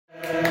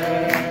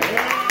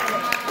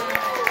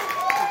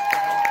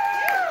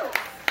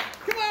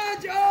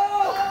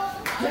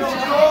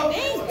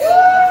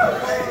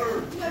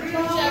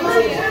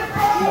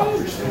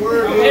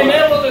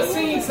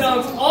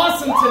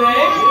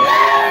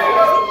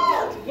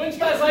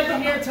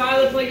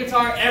play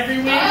guitar every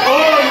week? Oh,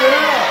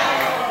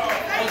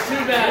 yeah! Well,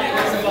 too bad he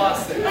lives in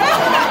Boston.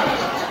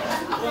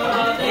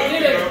 But they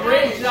did a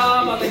great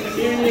job on the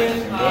communion.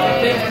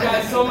 Thank you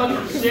guys so much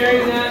for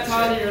sharing that.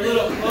 Tyler, your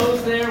little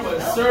close there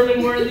was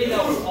sermon worthy.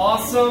 That was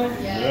awesome.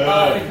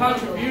 The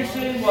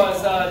contribution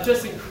was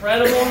just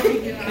incredible.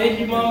 Thank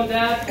you, Mom and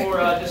Dad, for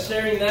just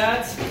sharing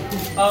that.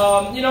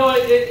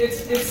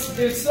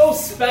 It's so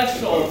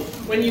special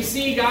when you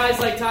see guys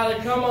like Tyler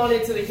come on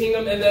into the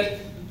kingdom and then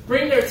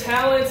bring their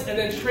talents and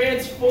then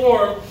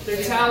transform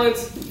their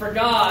talents for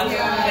God.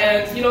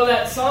 And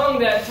that song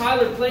that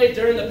Tyler played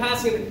during the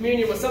passing of the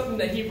communion was something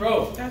that he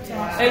wrote. That's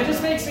awesome. And it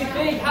just makes me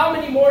think, how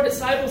many more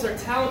disciples are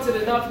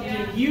talented enough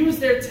to use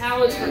their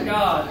talents for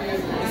God in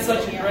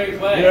such a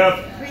great way?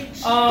 Yep.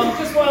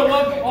 Just want to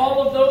welcome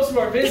all of those who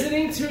are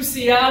visiting to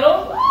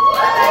Seattle.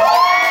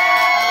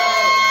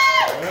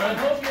 I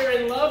hope you're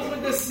in love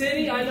with the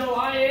city. I know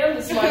I am.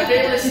 This is my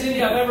favorite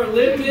city I've ever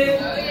lived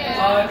in.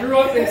 I grew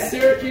up in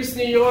Syracuse,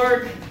 New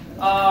York.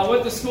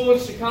 Went to school in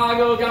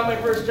Chicago. Got my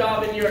first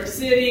job in New York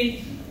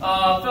City.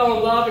 Fell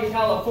in love in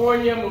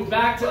California. Moved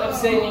back to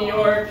upstate New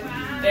York.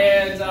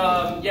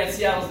 And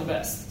Seattle's the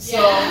best. So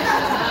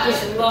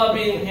just love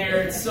being here.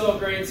 It's so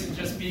great to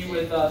just be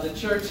with the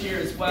church here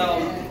as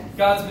well.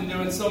 God's been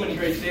doing so many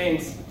great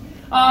things.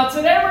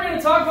 Today we're going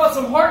to talk about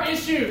some heart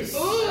issues.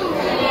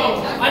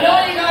 I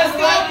know you guys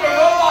love the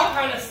robot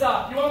kind of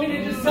stuff. You want me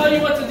to just tell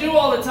you what to do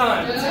all the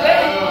time. But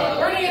today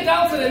we're going to get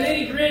down to the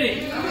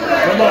nitty-gritty. We're going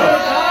to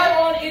dive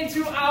on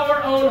into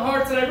our own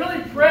hearts. And I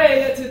really pray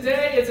that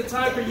today is a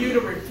time for you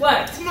to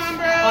reflect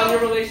on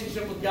your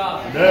relationship with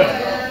God.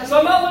 Yeah. So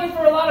I'm not looking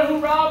for a lot of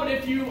hoorah, but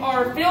if you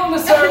are feeling the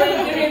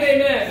sermon, give me an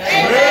amen.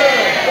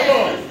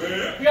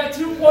 Amen. We got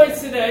 2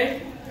 points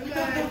today.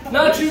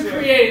 Not too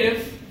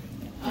creative.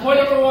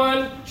 Point number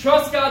 1,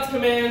 trust God's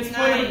commands.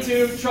 Point number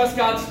 2, trust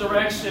God's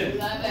direction.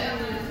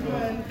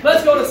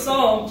 Let's go to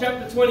Psalm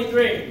chapter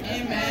 23.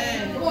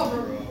 Amen.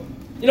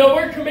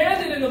 We're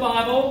commanded in the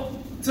Bible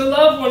to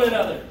love one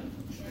another.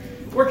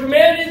 We're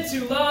commanded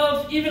to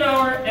love even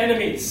our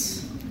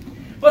enemies.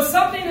 But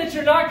something that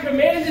you're not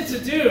commanded to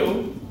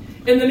do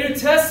in the New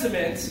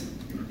Testament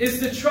is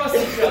to trust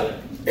each other.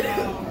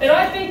 And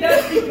I think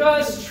that's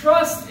because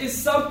trust is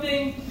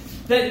something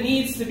that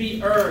needs to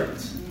be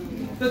earned.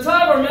 The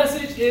title of our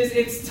message is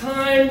It's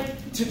Time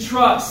to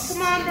Trust.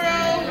 Come on,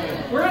 bro.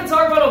 We're going to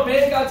talk about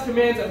obeying God's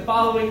commands and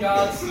following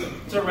God's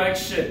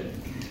direction.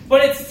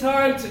 But it's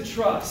time to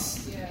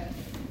trust.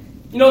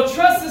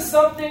 Trust is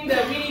something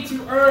that we need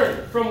to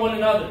earn from one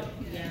another.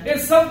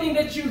 It's something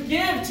that you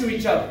give to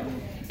each other.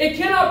 It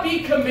cannot be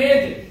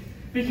commanded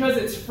because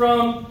it's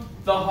from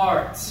the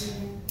heart.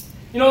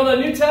 The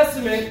New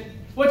Testament,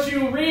 what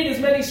you read is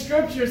many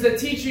scriptures that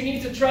teach you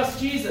need to trust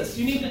Jesus.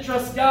 You need to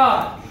trust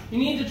God. You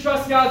need to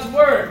trust God's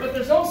word. But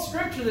there's no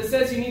scripture that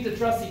says you need to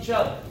trust each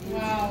other.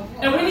 Wow.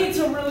 And we need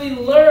to really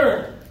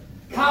learn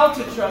how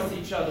to trust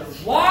each other,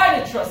 why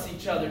to trust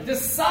each other,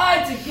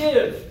 decide to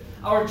give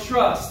our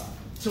trust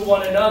to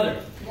one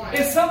another.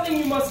 It's something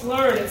you must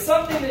learn. It's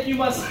something that you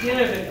must give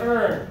and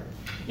earn.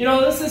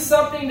 This is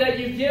something that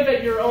you give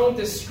at your own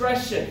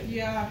discretion.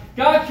 Yeah.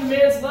 God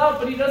commands love,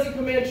 but He doesn't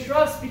command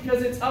trust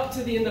because it's up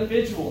to the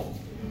individual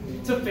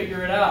to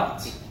figure it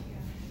out.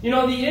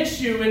 The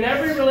issue in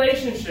every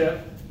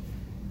relationship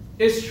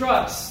is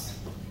trust.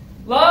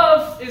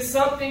 Love is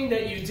something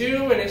that you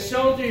do and is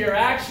shown through your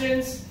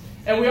actions,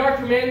 and we are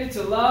commanded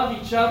to love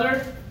each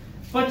other.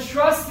 But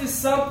trust is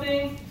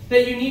something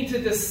that you need to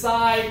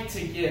decide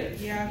to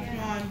give. Yeah, come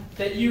on.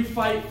 That you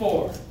fight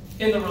for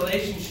in the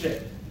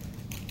relationship.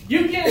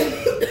 You can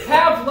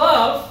have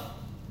love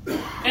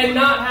and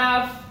not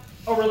have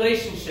a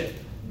relationship.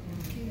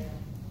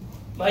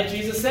 Like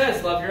Jesus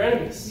says, love your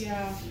enemies.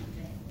 Yeah.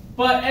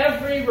 But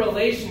every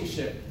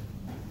relationship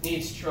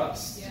needs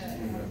trust.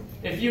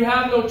 If you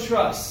have no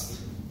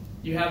trust,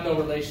 you have no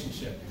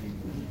relationship.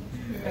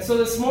 And so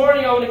this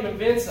morning I want to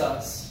convince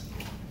us,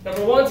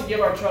 number 1, to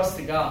give our trust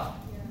to God.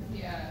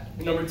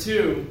 And number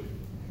 2,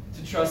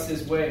 to trust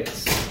His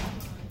ways.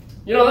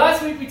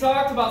 Last week we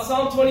talked about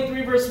Psalm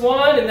 23 verse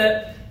 1 and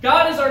that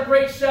God is our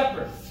great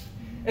shepherd.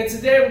 And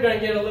today we're going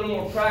to get a little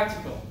more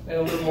practical and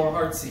a little more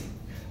heartsy.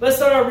 Let's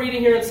start our reading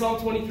here in Psalm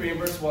 23 and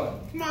verse 1.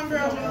 Come on,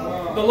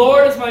 bro. The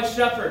Lord is my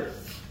shepherd.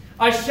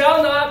 I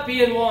shall not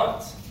be in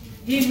want.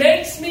 He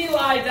makes me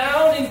lie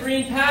down in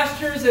green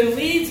pastures and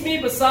leads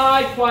me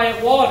beside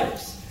quiet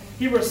waters.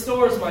 He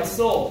restores my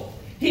soul.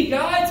 He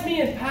guides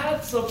me in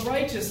paths of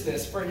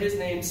righteousness for His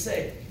name's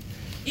sake.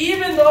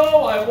 Even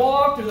though I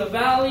walk through the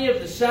valley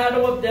of the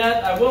shadow of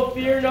death, I will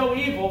fear no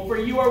evil, for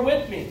You are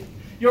with me.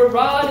 Your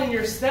rod and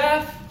Your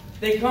staff,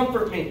 they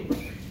comfort me.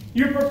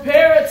 You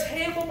prepare a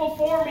table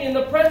before me in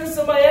the presence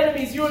of my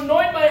enemies. You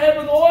anoint my head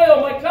with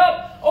oil. My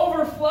cup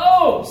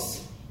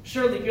overflows.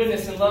 Surely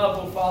goodness and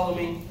love will follow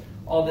me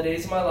all the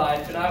days of my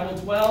life, and I will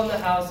dwell in the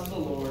house of the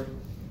Lord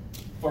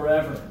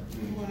forever.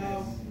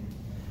 Wow.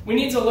 We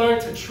need to learn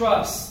to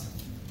trust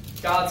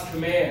God's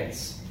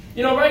commands.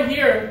 Right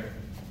here,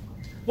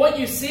 what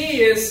you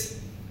see is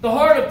the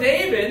heart of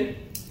David.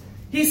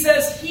 He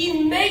says,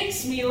 He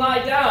makes me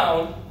lie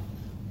down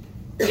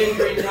in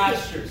green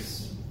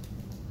pastures.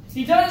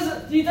 He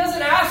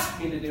doesn't ask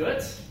me to do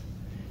it.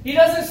 He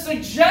doesn't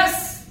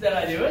suggest that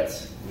I do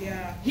it.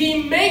 Yeah.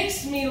 He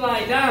makes me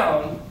lie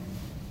down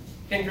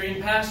in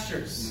green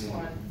pastures.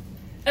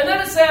 And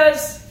then it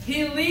says,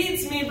 he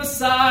leads me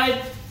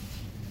beside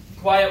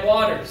quiet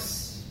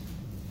waters.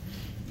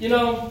 You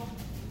know,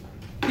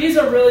 these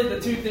are really the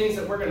two things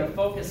that we're going to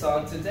focus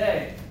on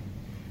today.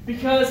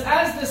 Because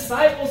as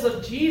disciples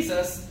of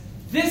Jesus,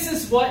 this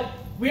is what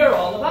we are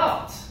all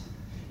about.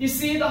 You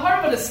see, the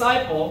heart of a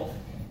disciple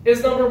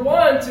is, number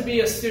one, to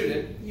be a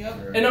student.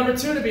 Yep. And number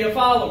two, to be a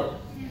follower.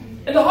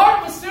 And the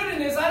heart of a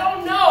student is, I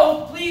don't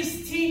know,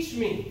 please teach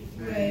me.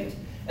 Right.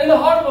 And the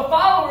heart of a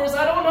follower is,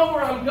 I don't know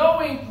where I'm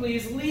going,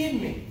 please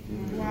lead me.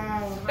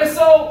 Wow. And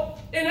so,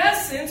 in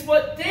essence,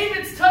 what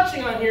David's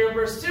touching on here in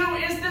verse 2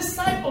 is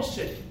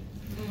discipleship.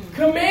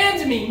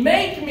 Command me,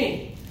 make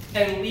me,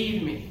 and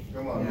lead me.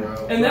 Come on,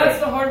 bro. And that's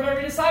the heart of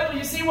every disciple.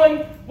 You see,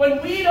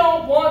 when we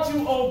don't want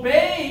to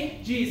obey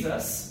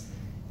Jesus,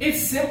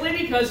 it's simply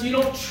because you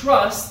don't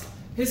trust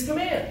his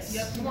commands.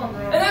 Yep. Come on,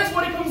 bro. And that's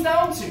what it comes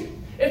down to.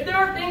 If there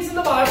are things in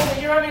the Bible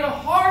that you're having a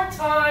hard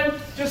time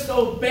just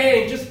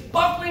obeying, just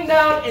buckling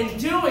down and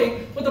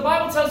doing what the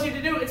Bible tells you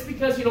to do, it's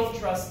because you don't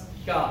trust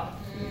God.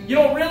 You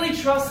don't really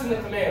trust in the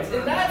commands.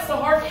 And that's the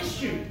hard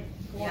issue.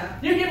 Yeah.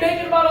 You can make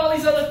it about all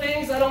these other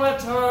things. I don't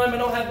have time. I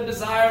don't have the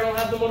desire. I don't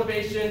have the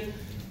motivation.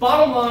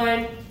 Bottom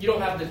line, you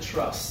don't have the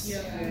trust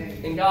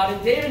in God.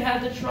 And David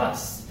had the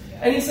trust.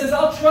 And he says,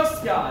 I'll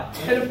trust God.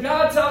 And if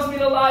God tells me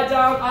to lie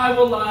down, I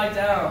will lie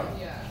down.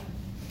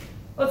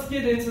 Let's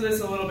get into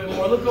this a little bit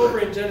more. Look over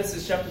in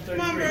Genesis chapter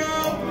 33.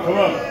 Come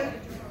on.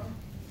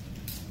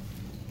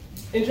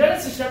 In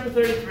Genesis chapter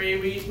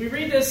 33, we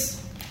read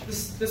this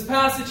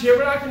passage here.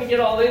 We're not going to get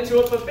all into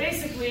it, but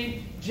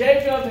basically,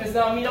 Jacob has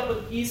now met up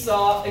with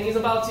Esau, and he's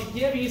about to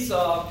give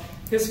Esau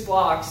his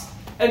flocks.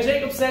 And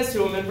Jacob says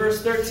to him in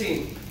verse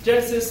 13,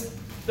 Genesis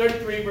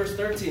 33, verse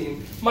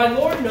 13, My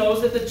Lord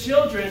knows that the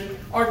children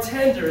are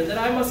tender, and that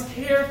I must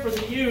care for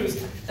the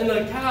ewes and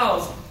the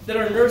cows that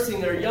are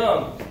nursing their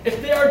young.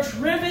 If they are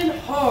driven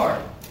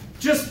hard,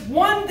 just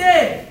one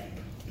day,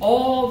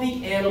 all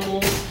the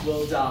animals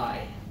will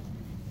die.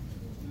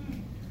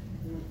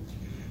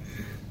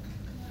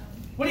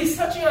 What he's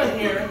touching on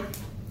here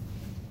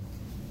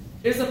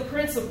is a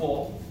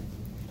principle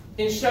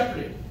in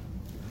shepherding.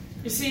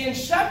 You see, in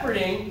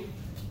shepherding,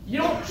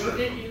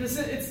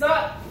 it's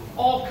not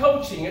all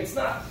coaching. It's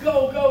not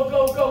go, go,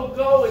 go, go,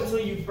 go until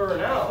you burn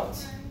out.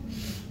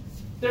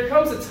 There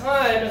comes a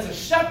time as a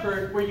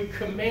shepherd where you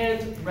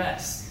command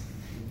rest.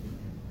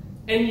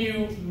 And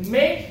you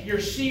make your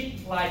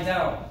sheep lie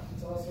down.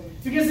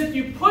 Because if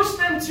you push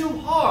them too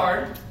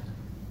hard,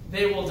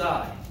 they will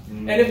die.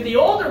 And if the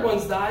older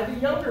ones die, the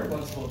younger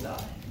ones will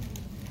die.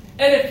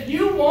 And if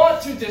you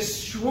want to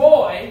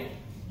destroy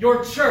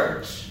your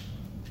church,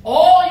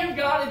 all you've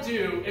got to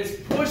do is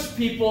push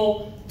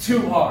people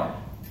too hard.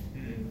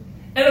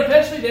 And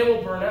eventually they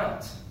will burn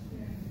out.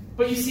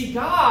 But you see,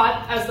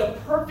 God, as the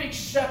perfect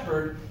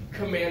shepherd,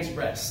 commands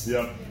rest.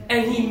 Yep.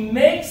 And he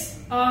makes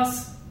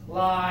us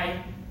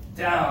lie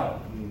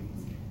down.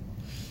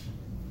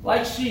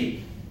 Like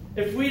sheep.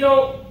 If we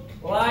don't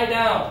lie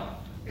down,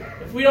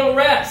 if we don't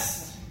rest,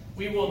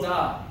 we will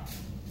die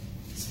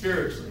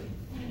spiritually.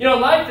 You know,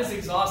 life is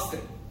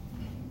exhausting.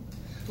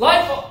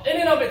 Life in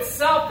and of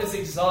itself is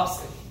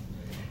exhausting.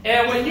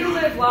 And when you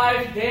live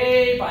life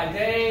day by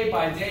day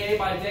by day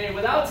by day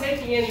without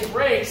taking any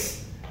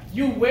breaks,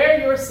 you wear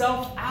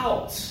yourself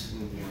out.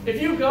 If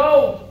you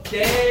go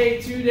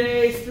day, 2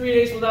 days, 3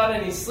 days without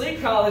any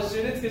sleep, college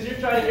students, because you're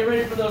trying to get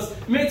ready for those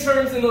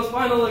midterms and those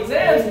final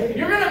exams,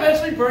 you're going to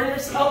eventually burn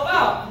yourself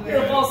out. You're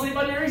going to fall asleep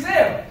on your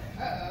exam.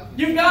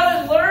 You've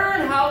got to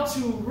learn how to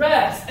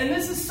rest. And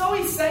this is so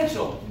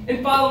essential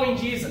in following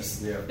Jesus.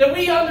 That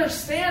we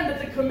understand that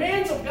the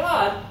commands of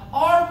God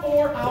are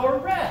for our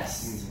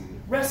rest.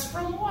 Rest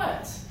from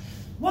what?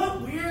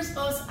 What wears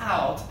us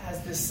out as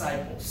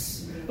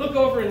disciples? Look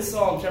over in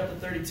Psalm chapter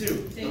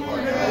 32.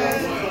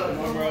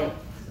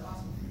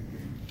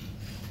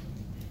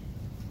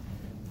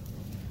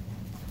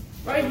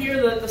 Right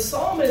here, the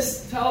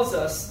psalmist tells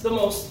us the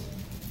most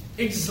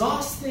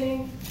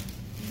exhausting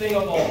thing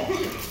of all.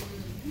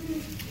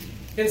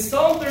 In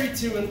Psalm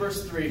 32 and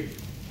verse 3,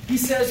 he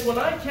says, When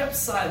I kept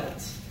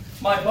silent,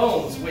 my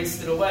bones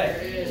wasted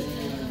away.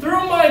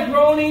 Through my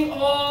groaning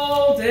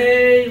all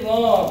day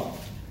long.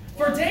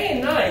 For day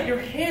and night your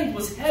hand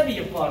was heavy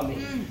upon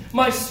me.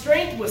 My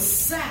strength was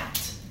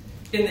sapped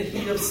in the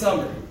heat of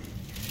summer.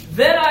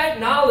 Then I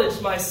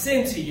acknowledged my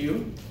sin to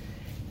you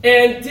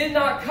and did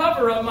not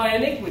cover up my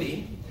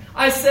iniquity.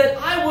 I said,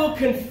 I will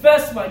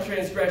confess my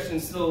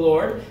transgressions to the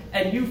Lord,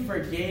 and you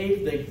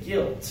forgave the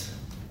guilt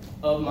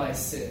of my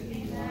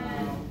sin.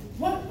 Wow.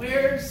 What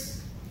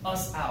wears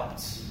us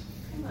out?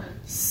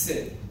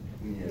 Sin.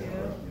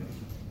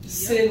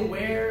 Sin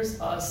wears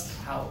us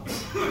out.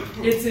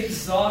 It's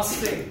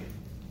exhausting.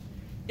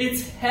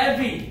 It's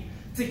heavy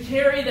to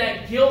carry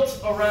that guilt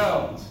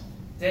around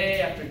day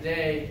after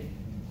day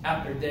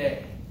after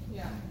day.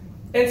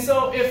 And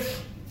so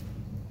if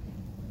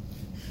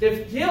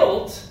If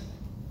guilt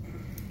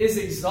is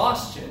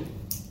exhaustion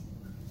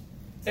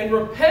and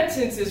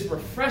repentance is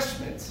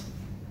refreshment,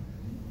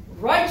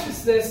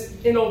 righteousness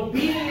in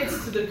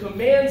obedience to the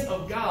commands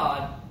of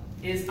God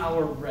is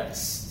our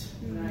rest.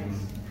 Nice.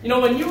 You know,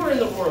 when you were in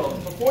the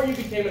world, before you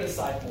became a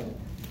disciple,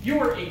 you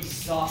were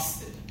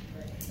exhausted.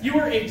 You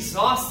were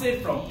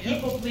exhausted from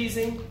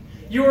people-pleasing.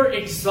 You were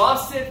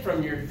exhausted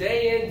from your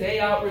day-in,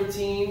 day-out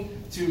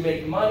routine to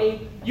make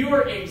money. You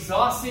were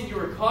exhausted. You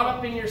were caught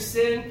up in your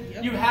sin.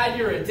 You had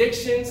your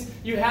addictions.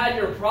 You had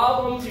your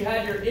problems. You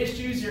had your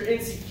issues, your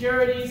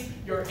insecurities,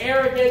 your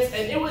arrogance.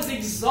 And it was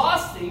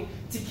exhausting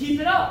to keep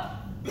it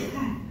up.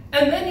 And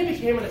then you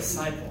became a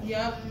disciple.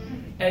 Yep.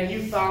 And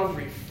you found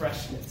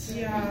refreshment.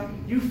 Yeah.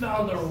 You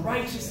found the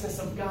righteousness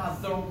of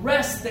God, the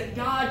rest that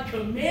God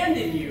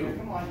commanded you.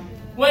 Come on.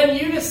 When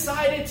you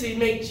decided to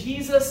make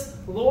Jesus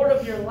Lord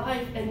of your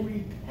life and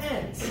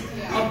repent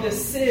of the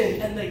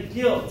sin and the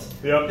guilt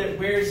that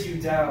wears you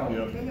down.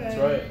 Yep. That's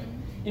right.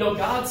 You know,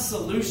 God's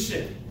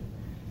solution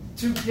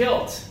to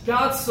guilt,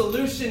 God's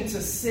solution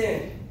to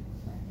sin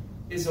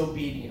is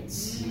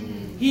obedience.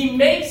 He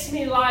makes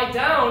me lie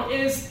down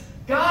is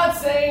God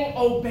saying,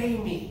 obey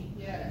me.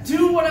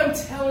 Do what I'm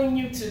telling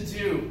you to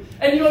do.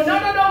 And you go, no,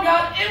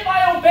 God, if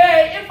I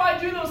obey, if I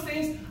do those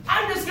things,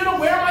 I'm just going to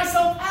wear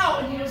myself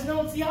out. And he goes,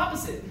 no, it's the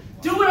opposite.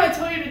 Do what I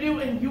tell you to do,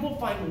 and you will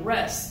find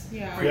rest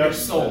for your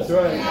soul. That's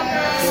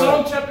right.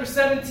 Psalm chapter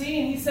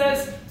 17, he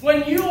says,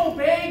 when you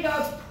obey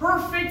God's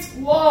perfect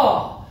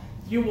law,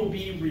 you will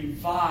be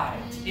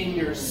revived in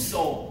your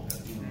soul.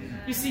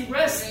 You see,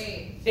 rest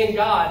in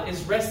God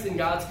is rest in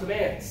God's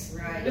commands.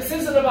 This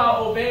isn't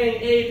about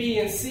obeying A, B,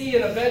 and C,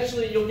 and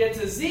eventually you'll get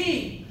to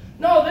Z.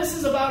 No, this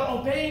is about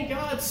obeying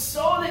God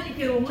so that you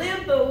can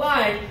live the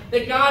life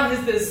that God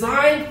has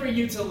designed for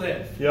you to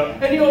live.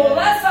 Yep. And you go, well,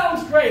 that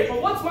sounds great,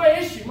 but what's my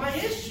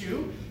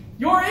issue?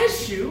 Your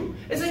issue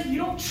is that you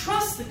don't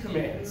trust the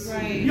commands.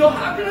 Right. You know,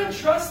 how can I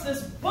trust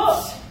this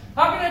book?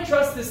 How can I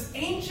trust this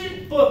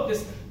ancient book,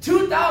 this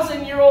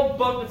 2,000-year-old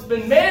book that's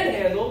been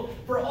manhandled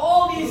for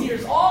all these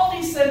years, all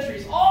these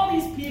centuries, all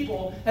these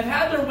people have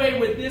had their way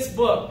with this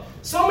book.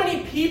 So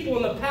many people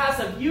in the past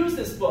have used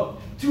this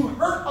book to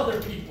hurt other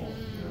people.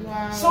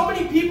 Wow. So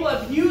many people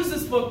have used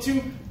this book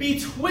to be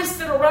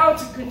twisted around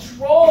to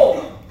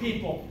control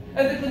people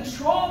and to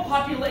control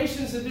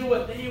populations to do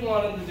what they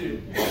want them to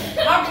do.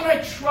 How can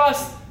I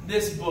trust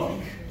this book?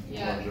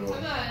 Yeah, come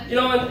on. You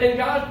know, and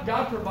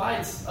God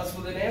provides us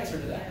with an answer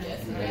to that.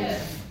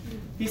 Yes.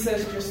 He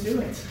says, just do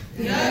it.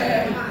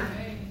 Yeah.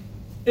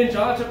 In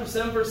John chapter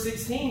 7, verse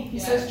 16, he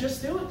says,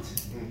 just do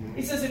it.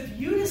 He says, if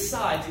you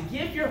decide to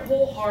give your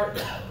whole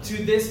heart to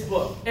this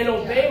book and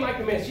obey my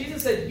commands,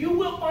 Jesus said, you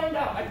will find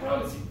out, I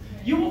promise you,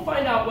 you will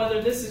find out whether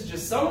this is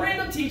just some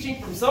random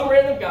teaching from some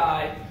random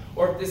guy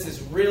or if this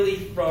is really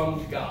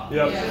from God.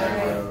 Yep.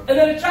 And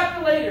then a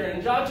chapter later,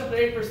 in John chapter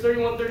 8, verse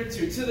 31,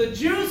 32, to the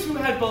Jews who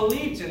had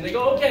believed him, they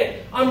go,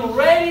 okay, I'm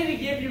ready to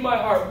give you my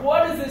heart.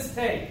 What does this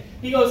take?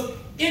 He goes,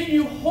 if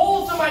you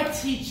hold to my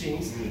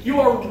teachings,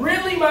 you are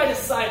really my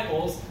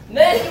disciples,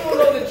 then you will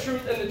know the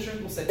truth, and the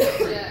truth will set you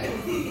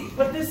free.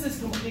 But this is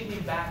completely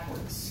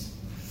backwards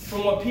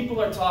from what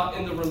people are taught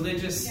in the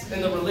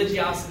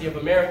religiosity of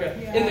America,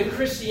 in the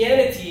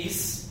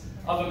Christianities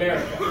of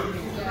America.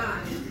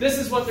 This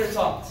is what they're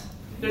taught.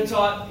 They're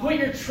taught, put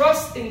your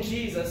trust in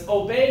Jesus,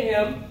 obey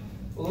him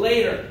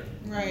later.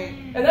 Right.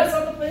 And that's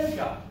not the plan of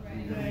God.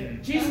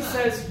 Right. Jesus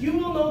says, you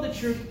will know the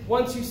truth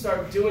once you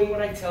start doing what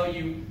I tell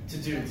you to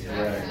do.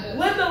 Right.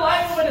 Live the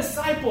life of a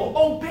disciple.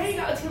 Obey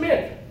God's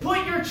command.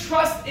 Put your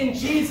trust in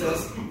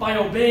Jesus by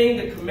obeying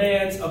the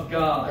commands of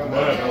God.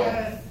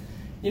 Yes.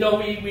 You know,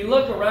 we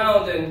look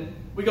around and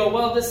we go,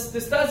 well, this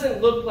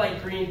doesn't look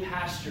like green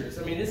pastures.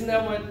 I mean, isn't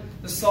that what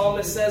the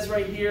psalmist says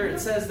right here? It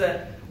says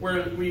that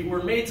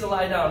we're made to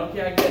lie down.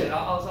 Okay, I get it.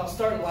 I'll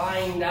start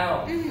lying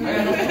down.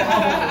 I got no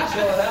problem with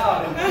chilling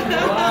out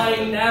and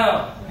lying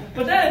down.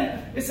 But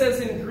then it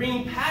says in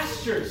green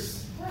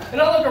pastures.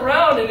 And I look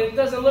around and it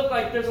doesn't look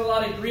like there's a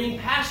lot of green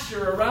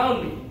pasture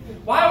around me.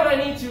 Why would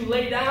I need to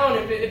lay down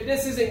if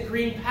this isn't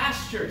green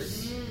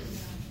pastures?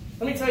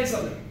 Let me tell you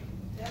something.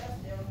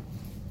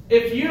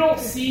 If you don't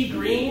see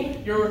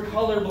green, you're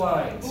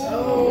colorblind.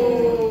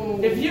 Oh.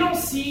 If you don't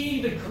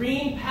see the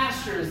green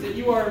pastures that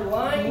you are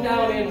lying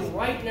down in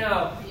right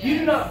now, you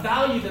do not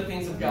value the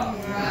things of God.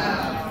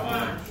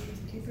 Wow.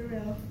 Keep it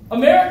real.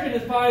 America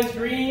defines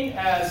green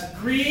as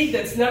greed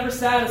that's never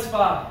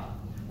satisfied,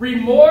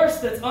 remorse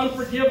that's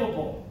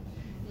unforgivable,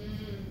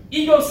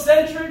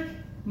 egocentric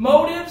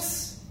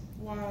motives,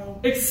 Wow.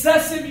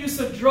 excessive use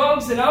of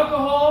drugs and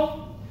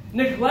alcohol,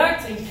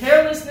 neglect and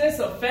carelessness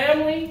of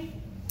family.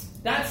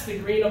 That's the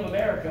green of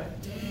America.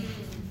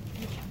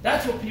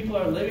 That's what people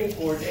are living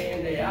for day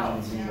in, day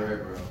out.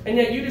 And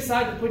yet you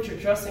decide to put your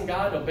trust in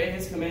God, obey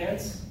his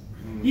commands.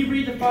 He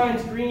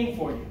redefines green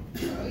for you.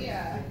 Oh,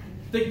 yeah.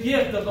 The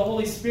gift of the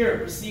Holy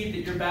Spirit received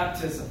at your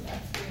baptism.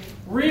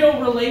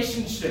 Real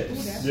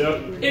relationships.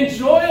 Yep.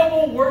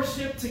 Enjoyable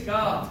worship to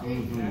God.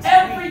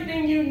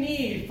 Everything you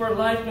need for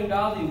life and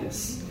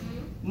godliness.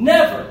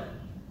 Never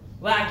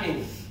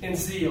lacking and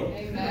zeal.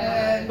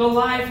 Amen. The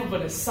life of a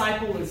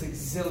disciple is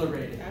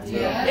exhilarating.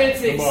 Yeah.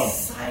 It's Come on.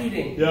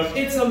 exciting. Yep.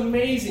 It's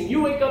amazing.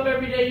 You wake up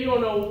every day, you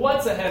don't know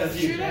what's ahead of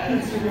you.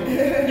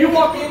 You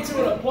walk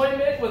into an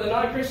appointment with a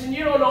non-Christian,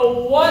 you don't know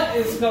what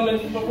is coming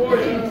before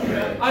you.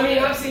 I mean,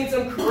 I've seen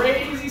some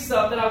crazy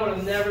stuff that I would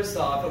have never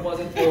saw if it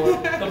wasn't for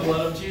the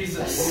blood of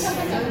Jesus.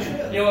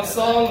 You know, in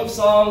Song of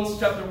Songs,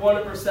 chapter 1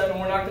 and verse 7,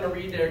 we're not going to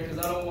read there because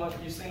I don't want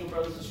you single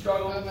brothers to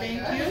struggle.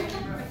 Thank you.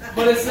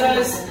 But it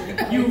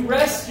says, you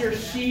rest your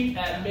sheep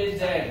at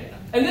midday.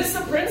 And this is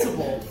the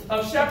principle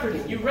of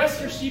shepherding. You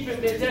rest your sheep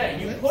at midday.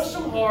 You push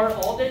them hard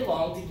all day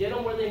long to get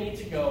them where they need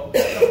to go,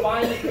 to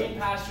find the green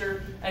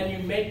pasture, and you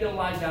make them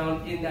lie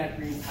down in that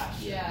green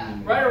pasture. Yeah.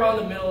 Right around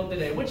the middle of the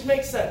day, which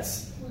makes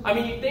sense. I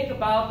mean, you think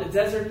about the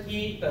desert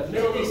heat, the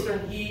Middle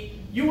Eastern heat,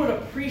 you would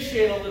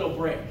appreciate a little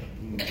break.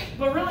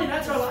 But really,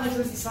 that's our lives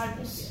as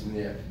disciples.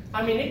 Yeah.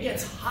 I mean, it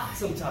gets hot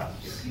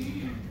sometimes.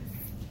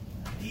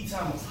 Tea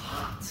time was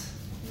hot.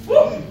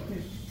 Woo!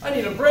 I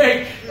need a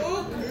break.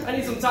 I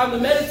need some time to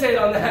meditate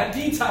on that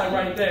tea time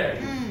right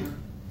there.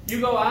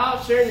 You go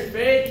out, sharing your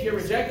faith, you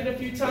get rejected a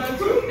few times,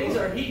 things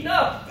are heating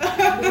up.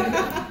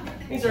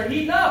 Things are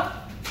heating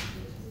up.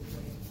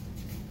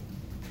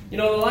 You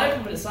know, the life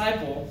of a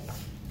disciple,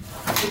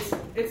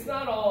 it's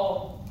not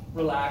all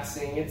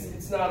relaxing.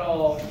 It's not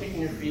all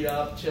kicking your feet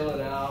up,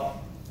 chilling out.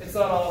 It's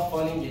not all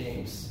fun and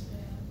games.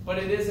 But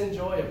it is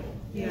enjoyable.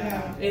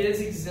 Yeah. It is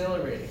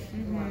exhilarating.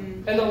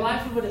 And the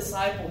life of a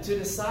disciple, to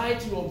decide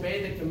to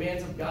obey the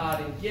commands of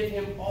God and give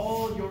Him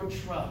all your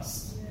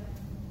trust,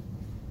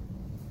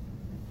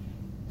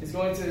 is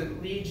going to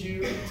lead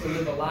you to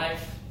live a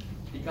life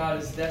that God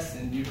has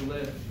destined you to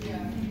live.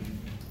 Yeah.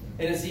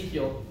 In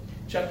Ezekiel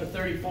chapter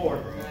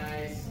 34,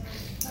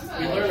 Come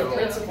we on. learn a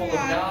principle of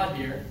God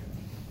here.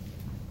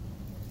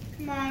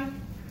 Come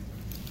on.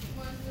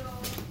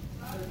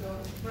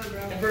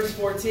 In verse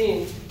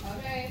 14,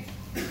 Okay.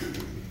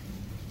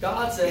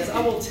 God says,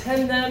 I will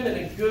tend them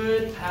in a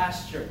good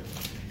pasture,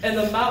 and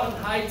the mountain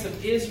heights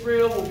of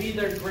Israel will be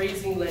their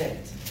grazing land.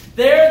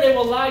 There they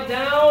will lie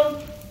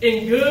down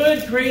in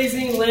good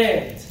grazing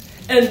land,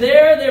 and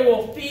there they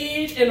will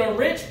feed in a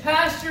rich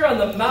pasture on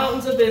the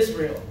mountains of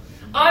Israel.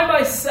 I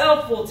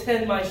myself will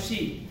tend my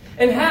sheep,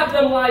 and have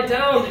them lie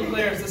down,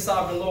 declares the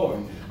sovereign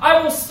Lord.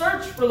 I will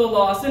search for the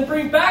lost and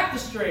bring back the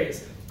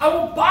strays. I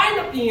will bind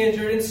up the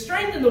injured and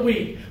strengthen the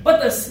weak,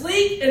 but the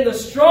sleek and the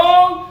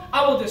strong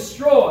I will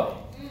destroy.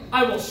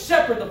 I will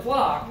shepherd the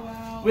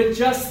flock with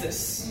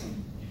justice.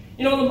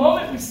 You know, the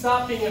moment we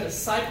stop being a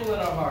disciple in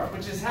our heart,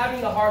 which is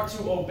having the heart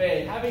to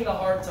obey, having the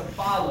heart to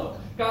follow,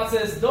 God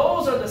says,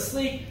 those are the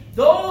sleek,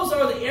 those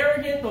are the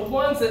arrogant, the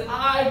ones that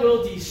I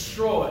will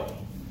destroy.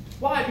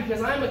 Why?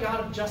 Because I'm a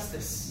God of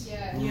justice.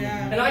 Yeah.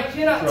 Yeah. And I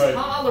cannot Right.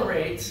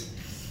 tolerate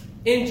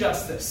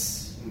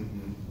injustice.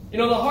 You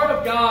know, the heart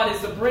of God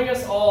is to bring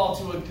us all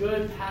to a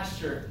good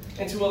pasture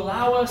and to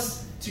allow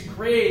us to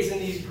graze in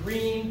these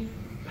green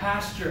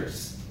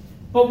pastures.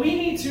 But we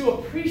need to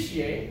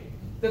appreciate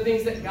the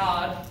things that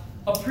God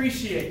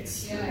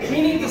appreciates. Yeah.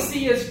 We need to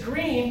see as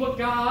green what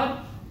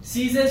God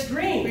sees as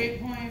green.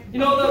 Great point. You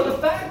know, the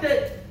fact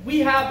that we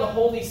have the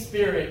Holy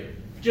Spirit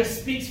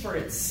just speaks for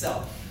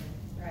itself.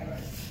 Right.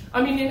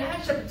 I mean, in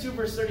Acts chapter 2,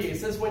 verse 38, it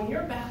says, when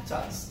you're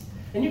baptized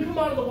and you come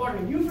out of the water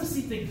and you've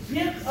received the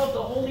gift of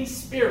the Holy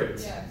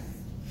Spirit, Yes.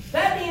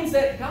 that means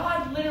that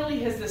God literally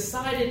has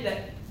decided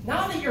that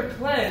now that you're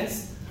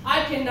cleansed,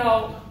 I can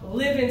now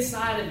live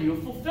inside of you. A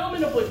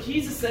fulfillment of what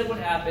Jesus said would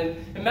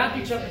happen in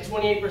Matthew chapter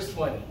 28, verse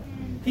 20.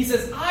 He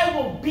says, I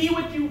will be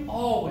with you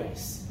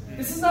always.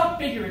 This is not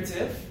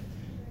figurative.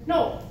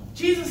 No,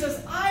 Jesus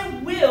says, I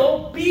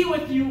will be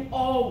with you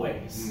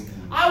always.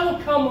 I will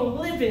come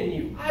live in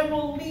you. I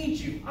will lead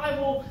you. I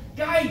will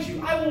guide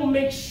you. I will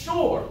make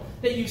sure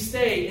that you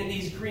stay in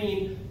these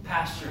green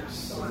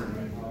pastures.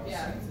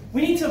 Yeah.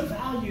 We need to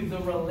value the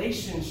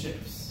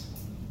relationships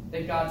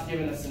that God's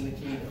given us in the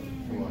kingdom.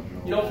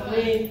 You know, for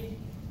me,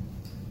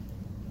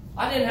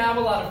 I didn't have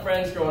a lot of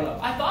friends growing up.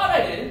 I thought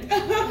I did.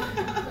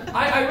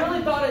 I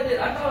really thought I did.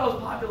 I thought I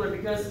was popular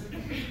because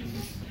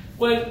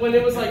when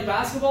it was like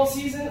basketball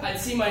season, I'd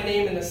see my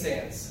name in the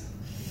stands.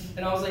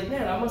 And I was like,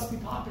 man, I must be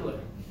popular.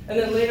 And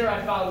then later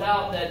I found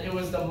out that it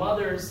was the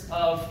mothers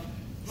of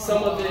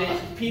some of the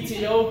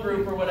PTO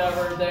group or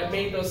whatever that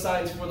made those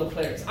signs for the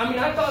players. I mean,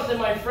 I thought that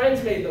my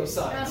friends made those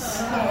signs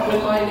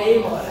with my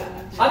name on it.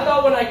 I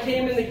thought when I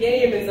came in the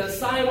game and the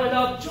sign went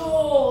up,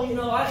 Joel, you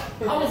know, I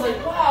was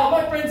like, wow,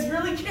 my friends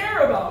really care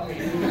about me.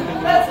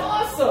 That's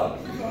awesome.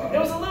 It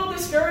was a little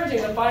discouraging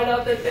to find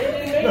out that they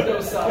didn't make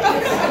those signs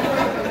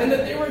and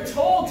that they were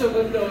told to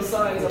lift those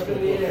signs up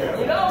in the air.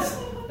 You know,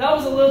 that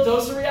was a little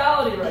dose of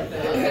reality right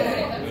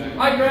there.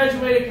 I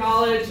graduated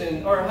college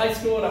or high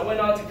school and I went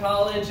on to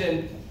college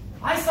and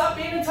I stopped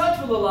being in touch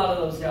with a lot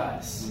of those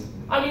guys.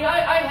 I mean,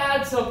 I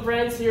had some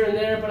friends here and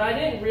there, but I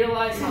didn't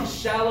realize how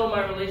shallow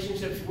my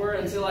relationships were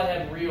until I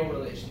had real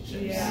relationships.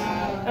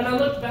 Yeah. And I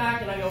look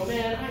back and I go,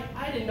 man,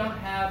 I did not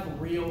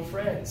have real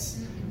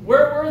friends.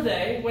 Where were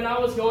they when I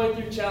was going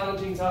through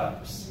challenging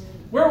times?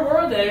 Where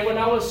were they when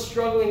I was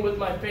struggling with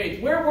my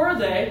faith? Where were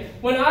they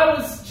when I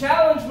was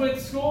challenged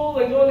with school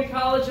and going to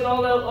college and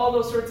all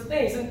those sorts of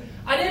things? And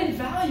I didn't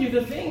value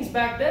the things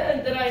back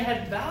then that I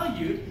had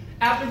valued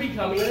after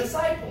becoming a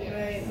disciple.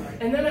 Right.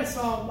 And then I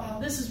saw, wow,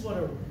 this is what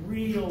a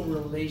real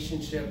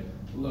relationship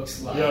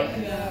looks like. Yep.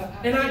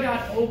 Yeah. And I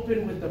got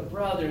open with the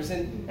brothers,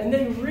 and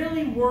they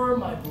really were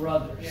my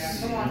brothers. Yeah,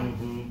 come on.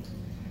 Mm-hmm.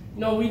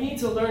 No, we need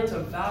to learn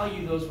to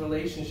value those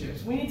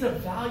relationships. We need to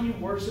value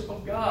worship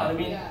of God. I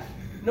mean,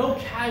 no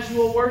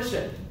casual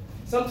worship.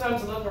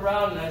 Sometimes I look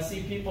around and I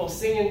see people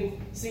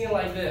singing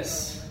like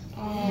this.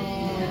 Come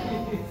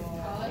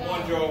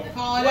on, Joe.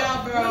 Call it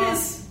out, bro.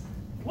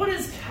 What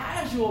is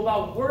casual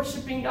about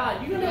worshiping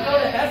God? You gonna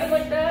go to heaven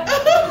like that?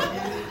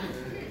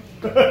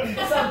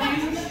 What's up,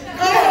 Jesus?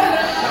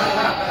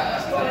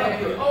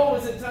 Oh,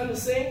 is it time to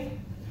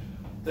sing?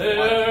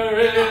 There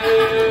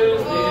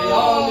is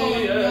beyond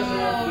the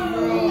azure.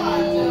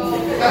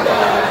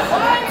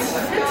 What?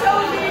 You're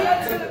telling me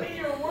that's gonna be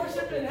your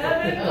worship in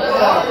heaven? You're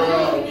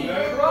gonna be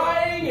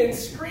crying and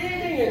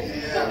screaming and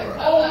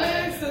oh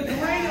man, it's the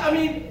great. I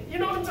mean, you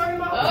know what I'm talking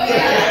about? Oh,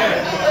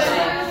 yeah.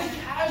 That's really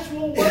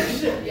casual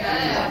worship.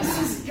 Yeah. This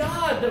is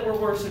God that we're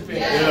worshiping.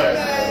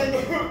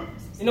 Yeah.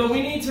 You know,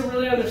 we need to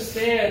really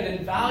understand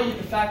and value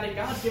the fact that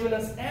God's given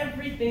us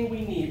everything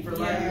we need for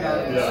life and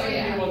godliness.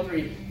 Yeah.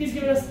 1:3. He's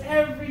given us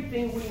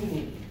everything we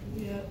need.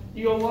 Yeah.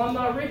 You go, well, I'm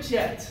not rich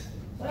yet.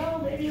 Well,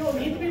 maybe you don't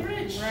need to be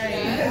rich.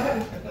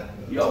 Right.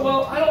 You go,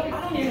 well, I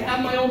don't even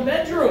have my own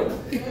bedroom.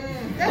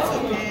 That's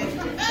okay.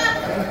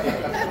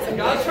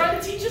 God's trying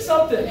to teach you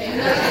something.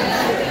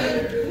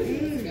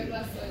 Good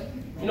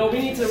lesson. You know, we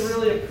need to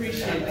really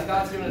appreciate that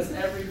God's given us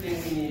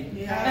everything we need.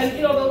 Yeah. And,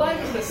 you know, the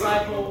life of a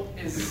disciple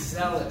is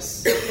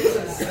zealous. It's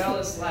a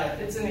zealous life.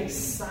 It's an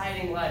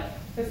exciting life.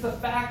 It's the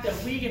fact that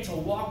we get to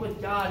walk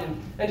with God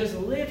and just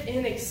live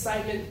in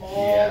excitement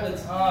all the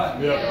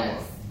time. Yeah.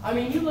 I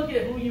mean, you look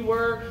at who you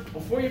were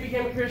before you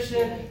became a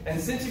Christian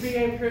and since you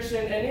became a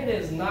Christian, and it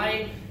is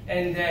night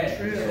and day.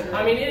 True.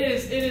 I mean,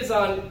 it is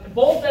on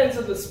both ends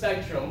of the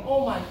spectrum.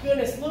 Oh my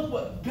goodness, look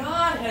what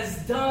God has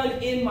done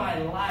in my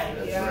life.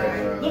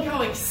 Yeah. Look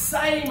how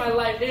exciting my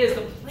life is,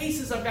 the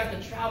places I've got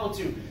to travel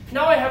to.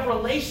 Now I have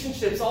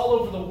relationships all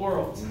over the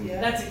world. Yeah.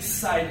 That's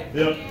exciting.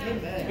 Yep.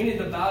 Amen. We need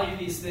to value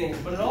these things,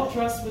 but it all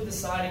trusts with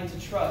deciding to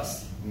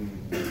trust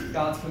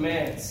God's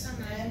commands.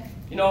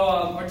 You know,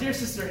 our dear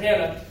sister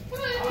Hannah,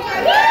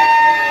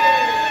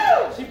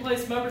 she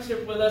placed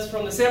membership with us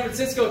from the San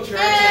Francisco church.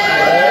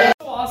 And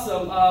so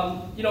awesome.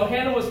 You know,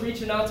 Hannah was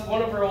reaching out to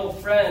one of her old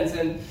friends,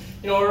 and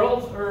you know,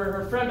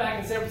 her friend back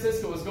in San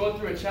Francisco was going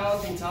through a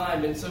challenging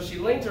time, and so she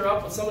linked her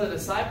up with some of the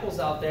disciples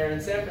out there in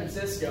San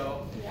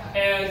Francisco.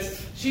 And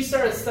she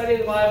started studying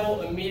the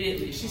Bible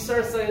immediately. She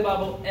started studying the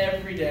Bible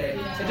every day.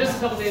 And just a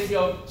couple days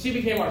ago, she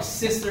became our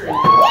sister in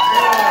Christ.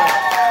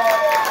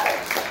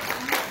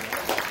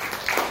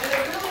 And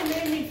it really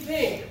made me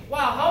think,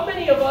 wow, how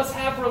many of us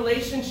have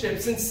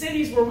relationships in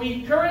cities where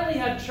we currently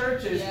have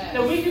churches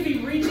that we could be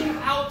reaching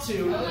out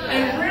to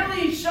and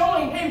really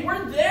showing, hey,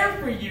 we're there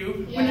for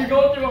you when you're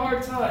going through a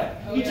hard time.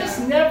 You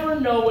just never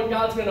know when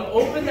God's going to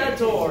open that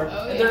door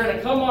and they're going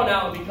to come on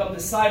out and become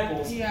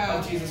disciples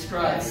of Jesus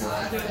Christ.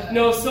 You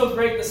know, it's so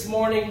great this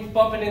morning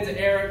bumping into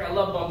Eric. I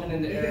love bumping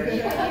into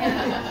Eric.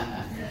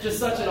 Just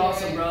such an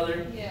awesome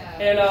brother.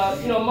 And,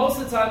 you know, most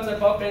of the times I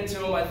bump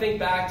into him, I think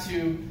back to,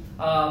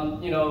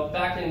 you know,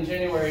 back in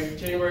June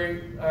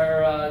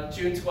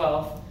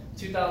 12th,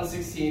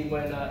 2016,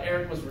 when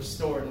Eric was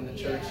restored in the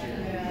church here.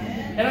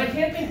 And I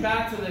can't think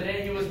back to the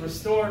day he was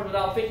restored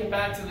without thinking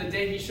back to the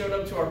day he showed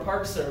up to our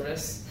park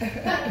service.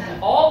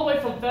 All the way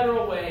from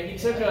Federal Way, he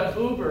took an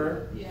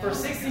Uber for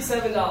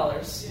 $67.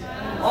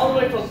 All the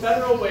way from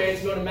Federal Way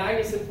to go to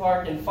Magnuson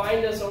Park and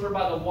find us over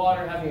by the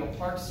water having a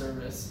park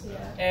service.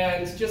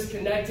 And just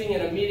connecting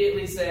and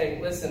immediately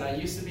saying, listen, I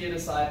used to be a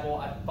disciple.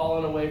 I've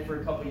fallen away for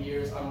a couple of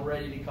years. I'm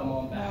ready to come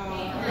on back.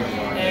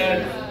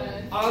 And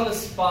on the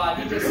spot,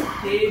 he just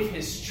gave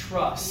his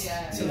trust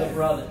to the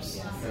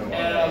brothers.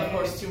 And of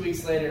course, 2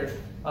 weeks later,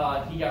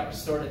 he got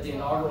restored at the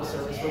inaugural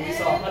service where we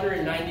saw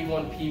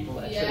 191 people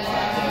at church.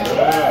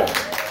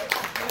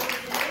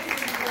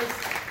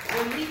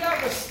 When he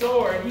got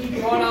restored, he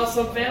brought out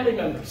some family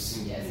members.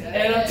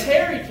 And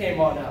Terry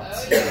came on out.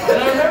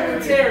 And I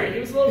remember Terry, he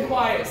was a little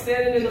quiet,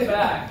 standing in the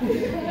back.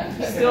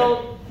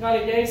 Still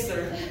kind of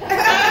gangster.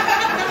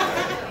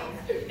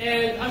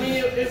 And I mean,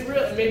 it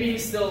really, maybe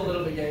he's still a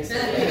little bit gangster.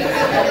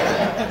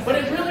 But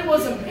it really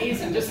was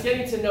amazing just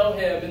getting to know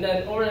him. And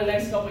then over the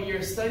next couple of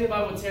years, studying the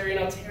Bible with Terry.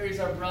 Now Terry's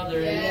our brother.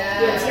 And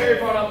you know, Terry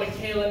brought out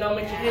Michaela. Now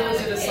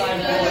Michaela's a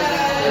disciple.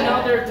 And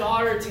now their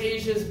daughter,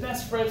 Tasia, is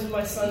best friends with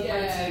my son,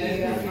 Brenton.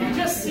 And you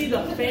just see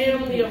the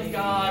family of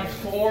God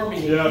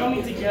forming,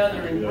 coming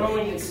together and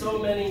growing in so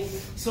many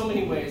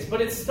ways.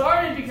 But it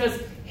started because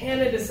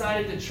Hannah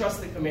decided to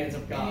trust the commands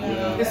of God.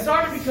 It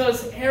started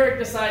because Eric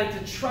decided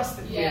to trust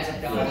the commands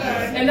of God.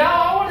 And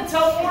now I want to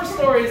tell more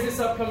stories this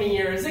upcoming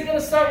year. Is it going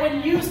to start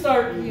when you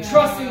start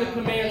trusting the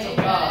commands of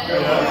God?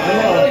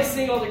 And really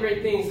seeing all the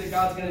great things that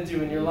God's going to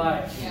do in your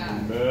life.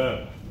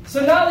 So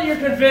now that you're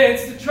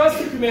convinced to trust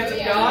the commands of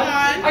Yeah.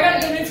 God, Come on. I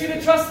got to convince you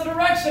to trust the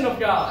direction of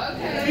God.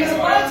 Okay. Because a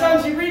lot of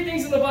times you read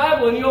things in the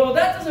Bible and you go, well,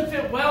 that doesn't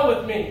fit well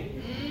with me.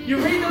 You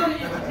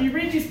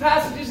read these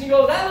passages and you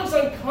go, that looks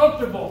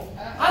uncomfortable.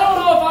 I don't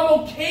know if I'm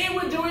okay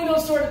with doing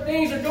those sort of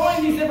things or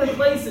going these different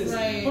places.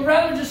 Right. But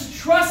rather just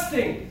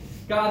trusting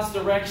God's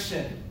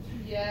direction.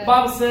 Yes. The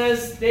Bible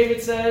says,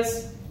 David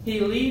says,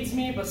 He leads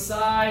me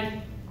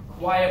beside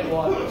quiet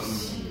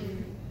waters.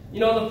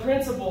 You know, the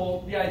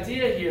principle, the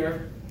idea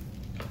here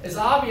is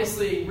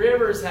obviously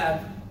rivers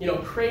have,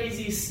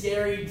 crazy,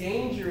 scary,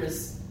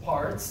 dangerous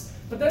parts,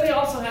 but then they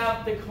also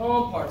have the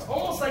calm parts.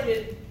 Almost like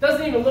it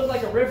doesn't even look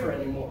like a river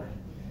anymore.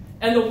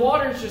 And the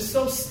water is just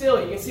so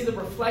still. You can see the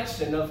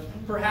reflection of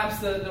perhaps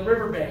the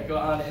riverbank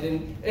on it,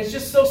 and it's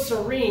just so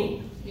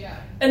serene.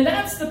 Yeah. And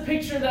that's the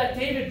picture that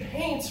David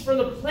paints for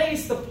the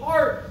place, the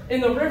part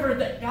in the river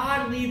that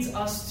God leads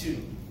us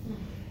to.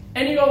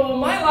 And you go, well,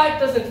 my life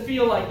doesn't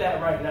feel like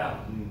that right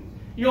now.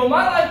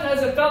 My life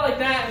hasn't felt like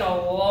that in a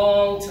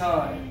long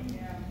time.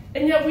 Yeah.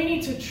 And yet we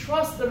need to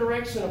trust the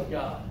direction of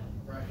God.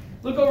 Right.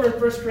 Look over in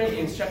 1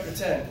 Corinthians chapter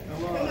 10.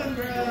 Come Come on. on,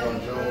 bro. Come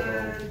on,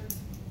 Joel.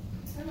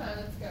 Come on,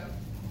 let's go.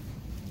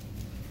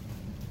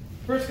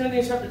 1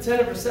 Corinthians chapter 10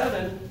 and verse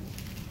 7.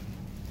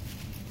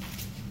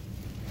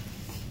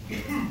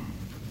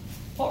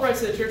 Paul writes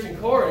to the church in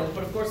Corinth,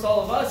 but of course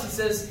all of us, he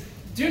says,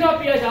 do not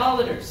be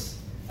idolaters,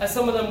 as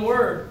some of them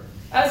were.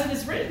 As it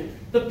is written,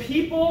 the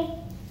people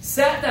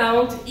sat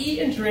down to eat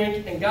and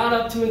drink and got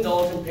up to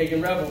indulge in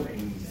pagan revelry.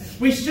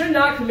 We should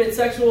not commit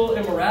sexual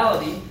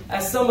immorality,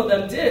 as some of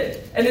them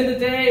did. And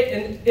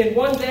in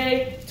one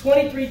day,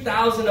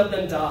 23,000 of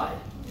them died.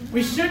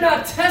 We should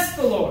not test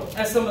the Lord,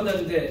 as some of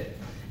them did,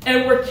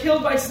 and were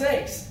killed by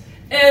snakes.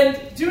 And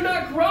do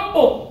not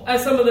grumble,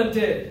 as some of them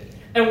did,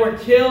 and were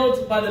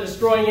killed by the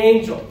destroying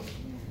angel.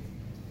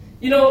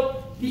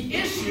 The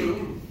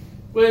issue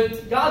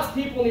with God's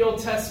people in the Old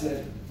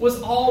Testament was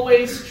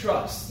always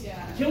trust.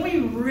 Yeah. Can we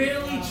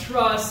really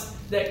trust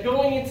that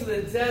going into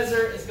the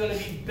desert is going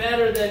to be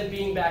better than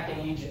being back in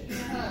Egypt?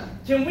 Uh-huh.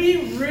 Can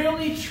we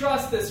really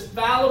trust this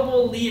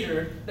fallible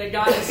leader that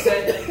God has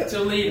sent to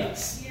lead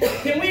us?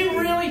 Can we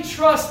really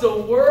trust the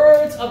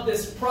words of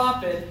this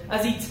prophet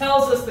as he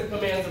tells us the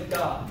commands of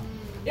God?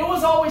 It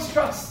was always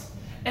trust.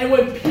 And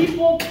when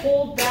people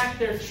pulled back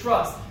their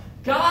trust,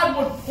 God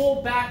would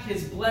pull back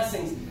his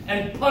blessings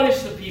and punish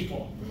the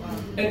people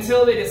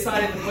until they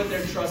decided to put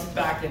their trust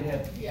back in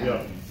him.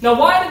 Yeah. Now,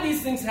 why did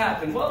these things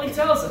happen? Well, he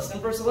tells us in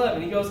verse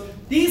 11. He goes,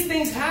 these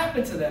things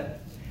happened to them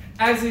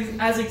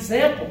as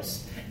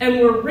examples and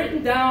were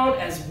written down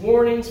as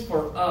warnings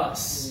for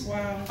us,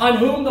 Wow. on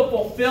whom the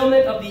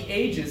fulfillment of the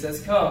ages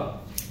has come.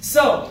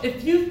 So,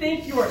 if you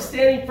think you are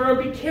standing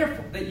firm, be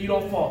careful that you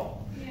don't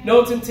fall.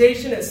 No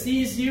temptation has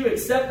seized you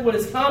except what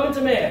is common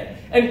to man.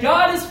 And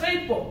God is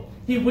faithful.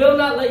 He will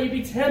not let you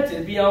be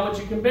tempted beyond what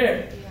you can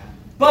bear.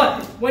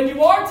 But when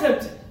you are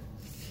tempted,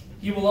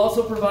 he will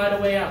also provide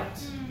a way out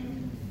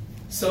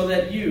so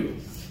that you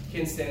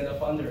can stand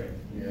up under it.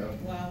 Yeah.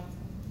 Wow.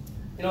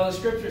 The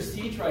scriptures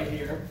teach right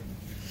here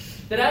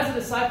that as a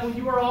disciple,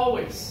 you are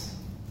always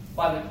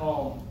by the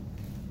calm,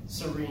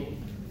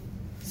 serene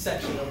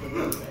section of the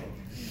riverbank.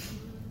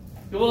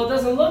 Well, it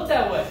doesn't look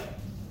that way.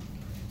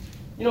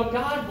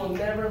 God will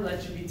never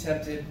let you be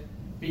tempted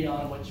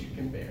beyond what you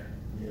can bear.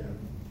 Yeah.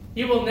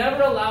 He will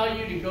never allow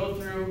you to go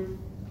through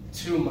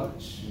too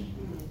much.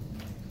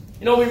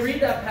 We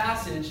read that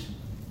passage,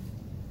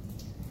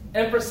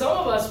 and for some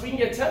of us, we can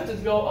get tempted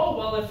to go, oh,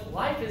 well, if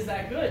life is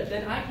that good,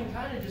 then I can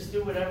kind of just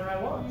do whatever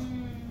I want.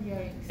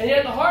 And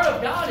yet the heart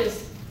of God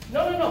is,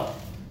 no.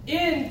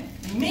 In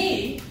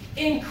me,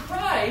 in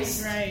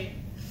Christ, Right.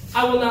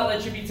 I will not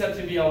let you be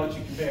tempted beyond what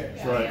you can bear.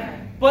 That's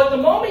right. But the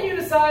moment you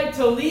decide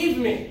to leave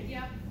me,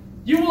 Yeah.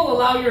 you will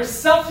allow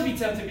yourself to be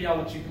tempted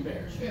beyond what you can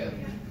bear. True.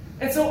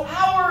 And so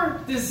our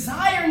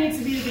desire needs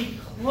to be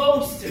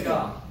close to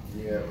God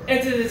Yeah. Right.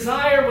 and to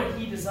desire what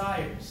he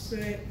desires.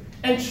 Right.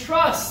 And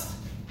trust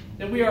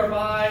that we are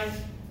by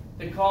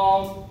the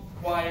calm,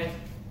 quiet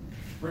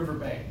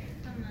riverbank.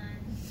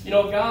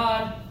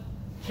 God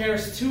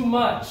cares too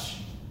much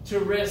to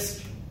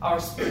risk our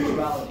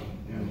spirituality.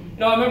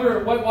 I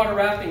remember whitewater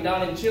rafting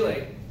down in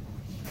Chile,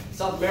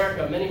 South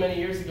America, many, many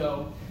years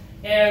ago.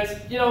 And,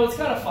 it's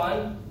kind of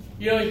fun.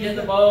 You get in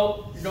the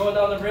boat, you're going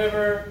down the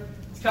river.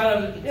 It's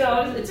kind of,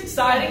 it's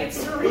exciting, it's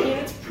serene,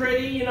 it's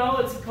pretty,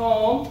 it's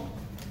calm.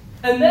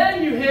 And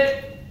then you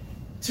hit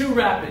 2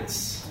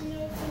 rapids.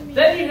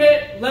 Then you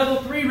hit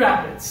level 3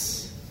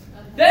 rapids.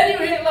 Then you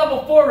hit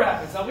level 4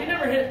 rapids. Now, we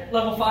never hit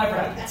level 5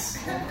 rapids.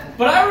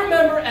 But I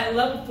remember at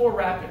level 4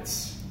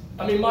 rapids,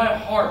 my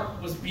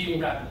heart was beating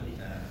rapidly.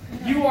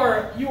 You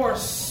are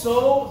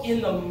so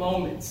in the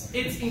moment.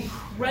 It's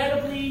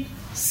incredibly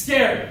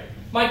scary.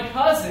 My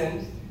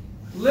cousin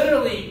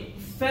literally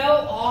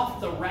fell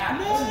off the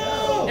raft.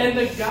 No. And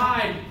the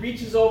guide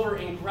reaches over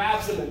and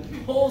grabs him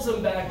and pulls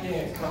him back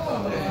in.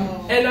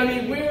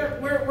 And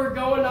we're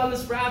going down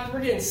this raft.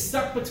 We're getting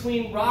stuck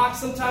between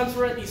rocks. Sometimes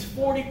we're at these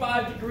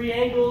 45-degree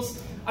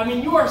angles.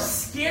 You are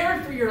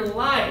scared for your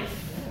life.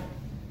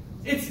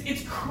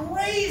 It's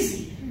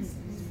crazy.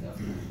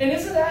 And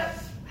isn't that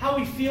how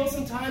we feel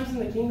sometimes in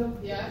the kingdom?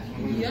 Yeah.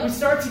 We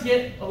start to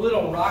get a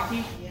little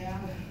rocky. Yeah.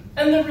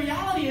 And the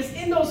reality is,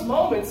 in those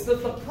moments,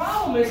 that the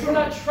problem is we're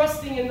not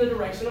trusting in the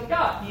direction of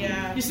God.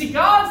 Yeah. You see,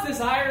 God's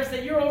desire is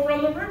that you're over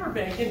on the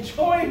riverbank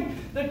enjoying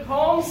the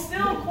calm,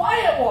 still,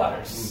 quiet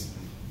waters.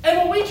 And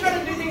when we try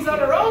to do things on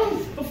our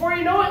own, before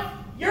you know it,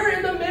 you're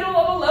in the middle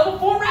of a level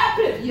 4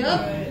 rapid.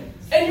 Yep.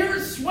 And you're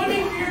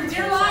swimming for your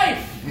dear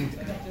life.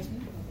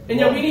 And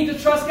yet we need to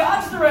trust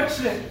God's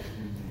direction.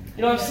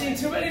 You know, I've seen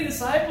too many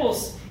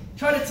disciples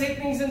try to take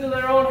things into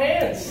their own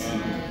hands.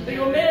 They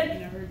go,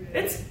 man,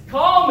 it's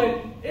calm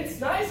and it's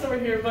nice over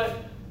here,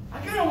 but I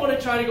kind of want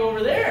to try to go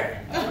over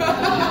there.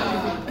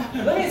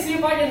 Let me see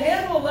if I can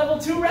handle a level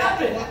 2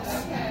 rapid.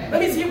 Let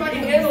me see if I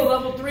can handle a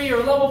level 3 or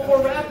a level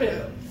 4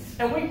 rapid.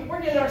 And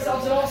we're getting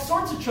ourselves in all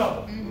sorts of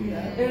trouble.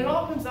 And it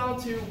all comes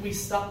down to we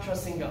stop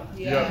trusting God.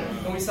 Yeah.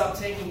 And we stop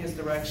taking His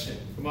direction.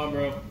 Come on,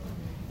 bro.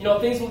 You know,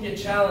 things will get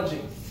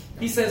challenging.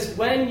 He says,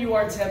 when you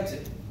are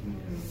tempted.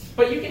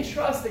 But you can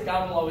trust that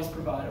God will always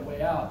provide a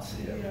way out.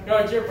 You know,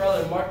 our dear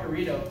brother, Mark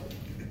Garrido,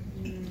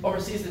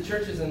 oversees the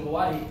churches in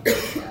Hawaii.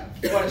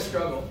 Quite a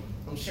struggle,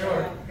 I'm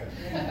sure.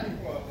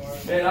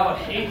 Man, I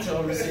would hate to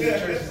oversee the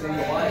churches in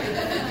Hawaii.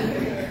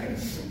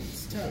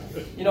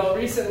 You know,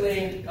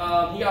 recently, he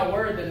got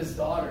word that his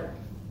daughter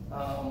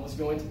was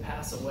going to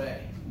pass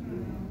away.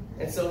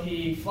 And so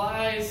he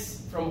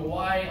flies from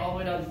Hawaii all the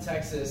way down to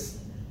Texas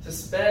to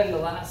spend the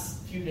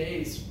last few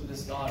days with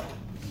his daughter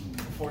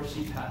before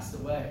she passed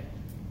away.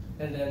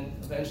 And then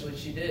eventually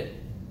she did.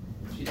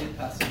 She did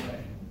pass away.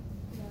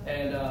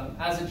 And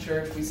as a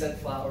church, we sent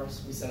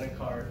flowers. We sent a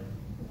card.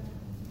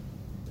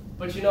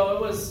 But, you know,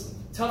 it was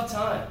tough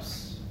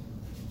times.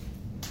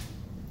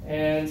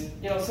 And,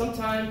 you know,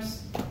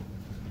 sometimes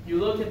you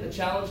look at the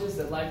challenges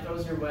that life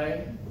throws your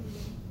way,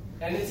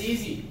 and it's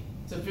easy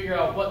to figure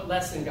out what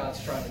lesson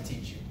God's trying to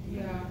teach you.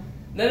 Yeah.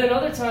 And then at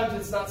other times,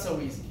 it's not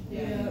so easy.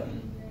 Yeah.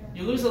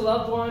 You lose a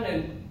loved one,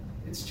 and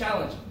it's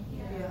challenging.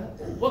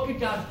 Yeah. What could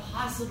God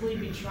possibly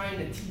be trying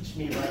to teach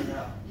me right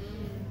now?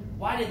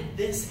 Why did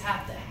this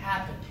have to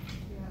happen?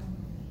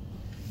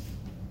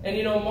 And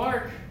you know,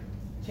 Mark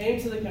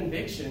came to the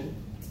conviction,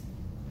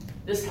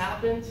 this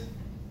happened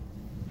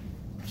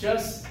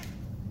just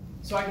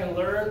so I can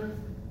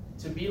learn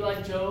to be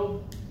like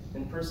Job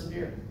and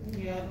persevere.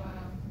 Yeah.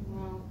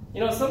 Wow. You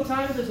know,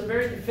 sometimes there's a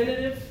very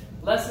definitive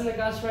lesson that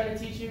God's trying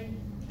to teach you.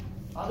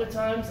 Other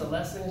times, the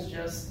lesson is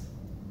just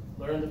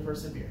learn to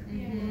persevere.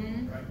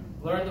 Mm-hmm. Right?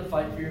 Learn to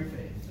fight for your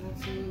faith.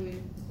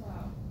 Absolutely.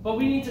 But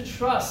we need to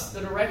trust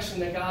the direction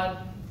that God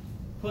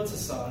puts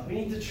us on. We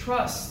need to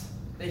trust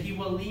that He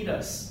will lead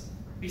us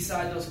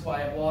beside those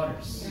quiet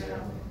waters. Yeah.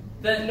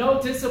 That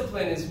no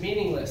discipline is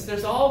meaningless.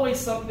 There's always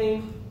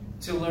something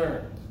to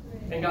learn.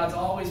 And God's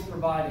always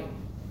providing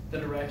the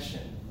direction.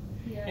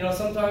 You know,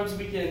 sometimes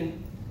we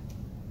can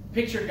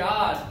picture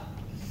God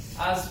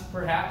as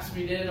perhaps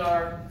we did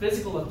our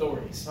physical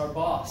authorities, our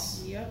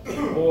boss, Yep.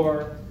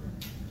 or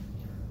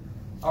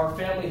our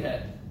family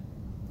head.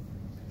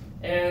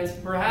 And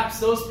perhaps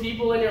those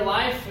people in your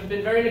life have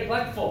been very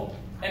neglectful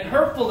and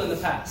hurtful in the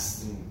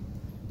past.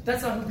 But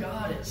that's not who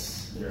God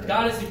is.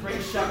 God is the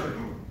great shepherd,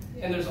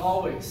 and there's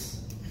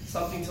always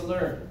something to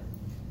learn.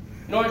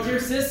 You know, our dear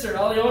sister,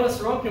 Aliona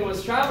Sorokin,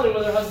 was traveling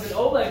with her husband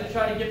Oleg to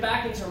try to get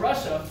back into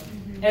Russia.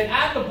 And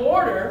at the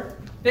border,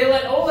 they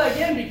let Oleg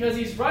in because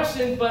he's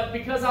Russian, but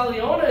because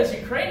Aliona is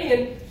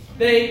Ukrainian,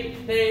 they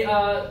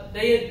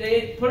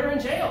put her in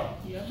jail.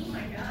 Yep. Oh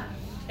my God.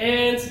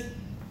 And,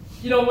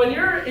 you know, when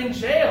you're in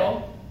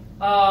jail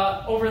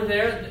over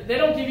there, they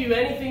don't give you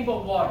anything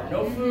but water.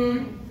 No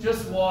food,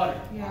 just water.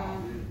 Yeah.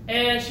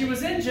 And she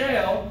was in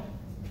jail,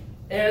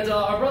 and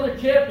our brother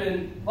Kip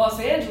in Los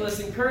Angeles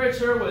encouraged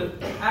her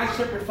with Acts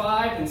chapter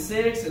 5 and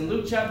 6 and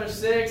Luke chapter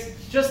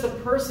 6 just to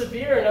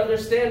persevere and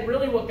understand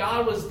really what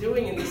God was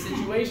doing in this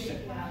situation.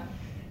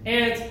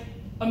 And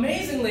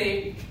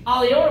amazingly,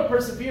 Aliona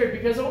persevered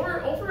because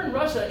over in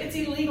Russia, it's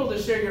illegal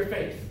to share your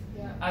faith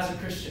as a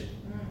Christian.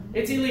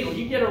 It's illegal.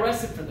 You get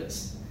arrested for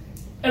this.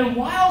 And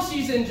while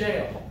she's in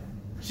jail,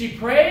 she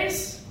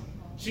prays,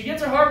 she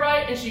gets her heart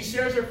right, and she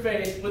shares her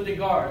faith with the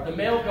guard, the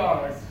male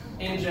guard,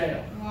 in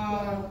jail.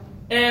 Wow.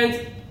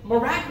 And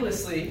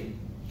miraculously,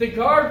 the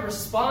guard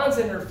responds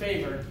in her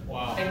favor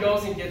and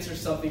goes and gets her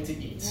something to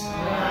eat.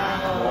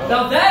 Wow.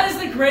 Now that is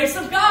the grace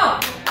of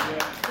God.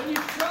 When you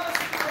trust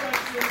the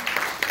direction that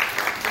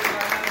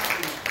God has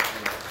for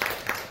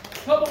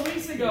you. A couple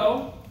weeks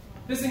ago,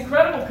 this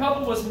incredible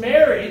couple was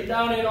married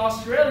down in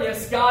Australia,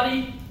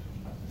 Scotty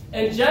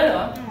and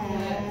Jenna.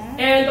 Aww.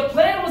 And the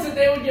plan was that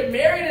they would get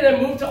married and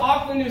then move to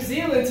Auckland, New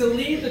Zealand to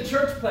lead the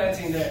church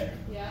planting there.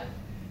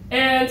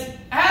 And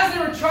as they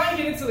were trying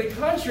to get into the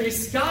country,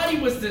 Scotty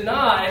was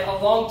denied a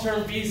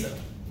long-term visa.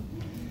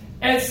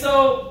 And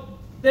so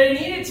they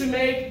needed to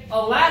make a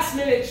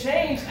last-minute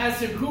change as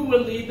to who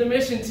would lead the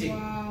mission team.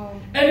 Wow.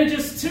 And in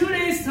just 2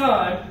 days'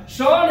 time,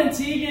 Sean and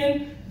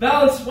Tegan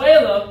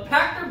Valenzuela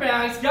packed their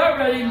bags, got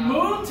ready,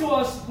 moved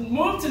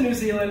to New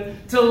Zealand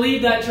to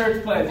lead that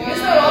church planting.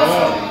 Isn't that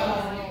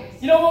awesome?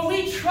 You know, when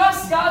we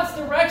trust God's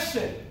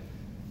direction,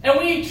 and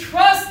we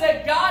trust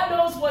that God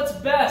knows what's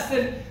best,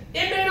 and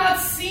it may not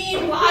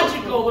seem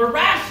logical or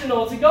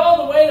rational to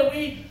go the way that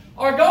we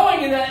are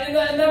going in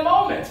that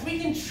moment, we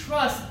can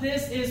trust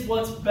this is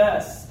what's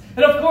best.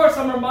 And of course,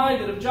 I'm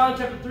reminded of John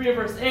chapter 3 and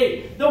verse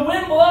 8. The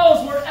wind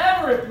blows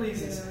wherever it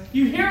pleases.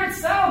 You hear its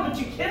sound, but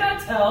you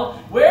cannot tell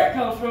where it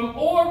comes from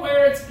or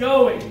where it's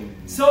going.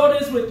 So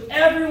it is with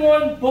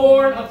everyone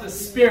born of the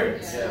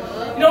Spirit.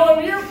 You know,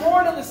 when you're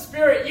born of the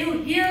Spirit,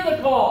 you hear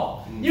the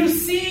call. You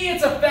see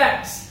its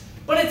effects.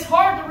 But it's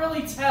hard to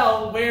really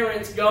tell where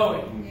it's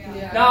going.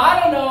 Now, I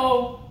don't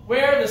know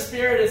where the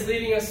Spirit is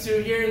leading us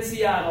to here in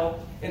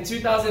Seattle in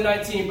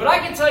 2019, but I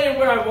can tell you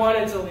where I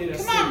wanted to lead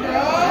us to.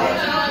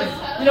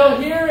 You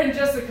know, here in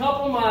just a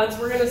couple months,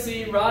 we're going to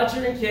see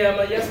Roger and Kim,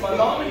 yes, my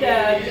mom and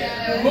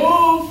dad,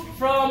 move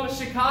from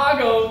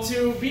Chicago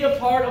to be a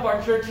part of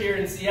our church here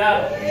in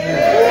Seattle.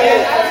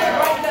 And as of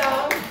right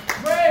now,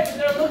 great,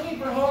 they're looking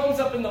for homes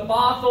up in the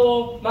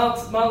Bothell,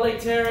 Mount Lake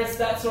Terrace,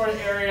 that sort of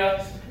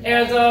area.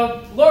 And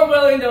Lord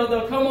willing,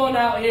 they'll come on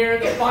out here.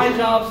 They'll find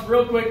jobs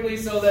real quickly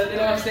so that they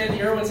don't have to stay at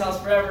the Irwin's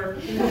house forever.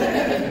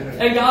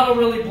 And God will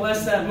really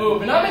bless that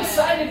move. And I'm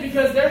excited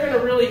because they're going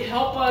to really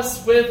help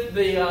us with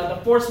the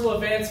forceful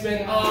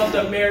advancement of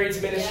the marrieds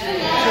ministry.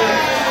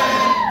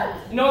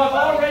 You know, I've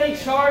already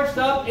charged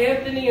up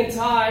Anthony and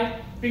Ty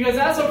because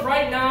as of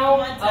right now,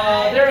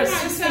 they're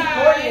assisting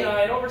Courtney and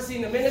I in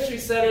overseeing the ministry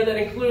center that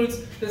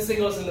includes the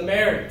singles and the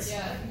marrieds.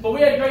 But we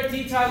had a great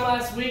tea time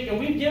last week, and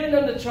we've given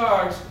them the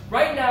charge.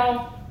 Right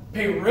now,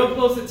 pay real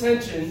close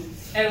attention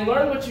and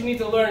learn what you need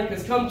to learn,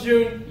 because come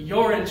June,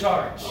 you're in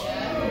charge.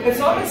 And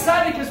so I'm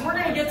excited because we're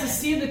going to get to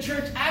see the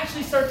church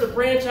actually start to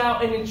branch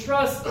out and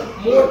entrust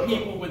more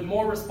people with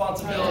more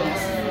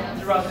responsibilities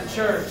throughout the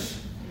church.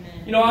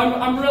 You know,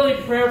 I'm really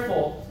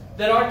prayerful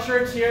that our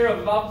church here of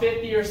about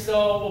 50 or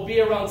so will be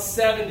around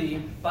 70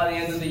 by the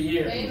end of the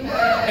year. Amen.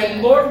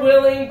 And Lord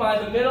willing, by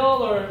the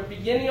middle or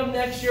beginning of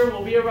next year,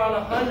 we'll be around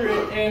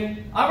 100.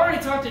 And I've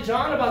already talked to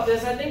John about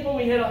this. I think when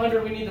we hit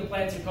 100, we need to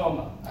plant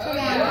Tacoma.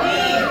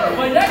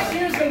 But next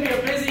year's going to be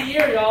a busy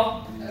year,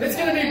 y'all. It's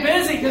going to be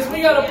busy because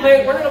we're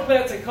going to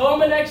plant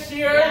Tacoma next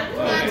year.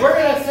 We're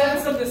going to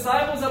send some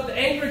disciples up to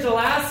Anchorage,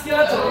 Alaska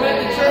to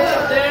plant the church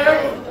up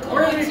there.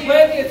 We're going to be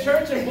planting a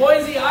church in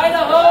Boise,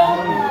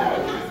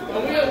 Idaho.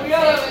 And we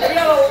got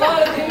a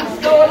lot of things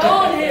going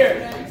on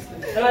here.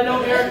 And I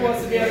know Eric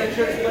wants to be on the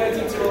church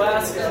planting to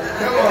Alaska.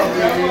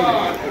 Come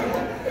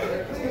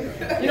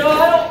on. You know,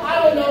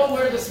 I don't know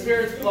where the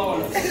Spirit's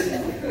blowing us.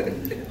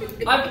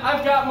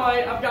 I've got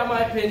my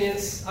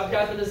opinions. I've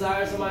got the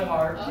desires of my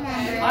heart.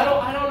 I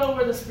don't know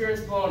where the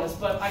Spirit's blowing us,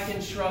 but I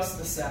can trust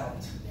the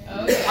sound.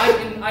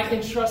 I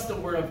can trust the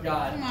Word of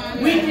God.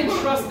 We can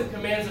trust the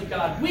commands of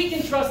God. We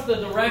can trust the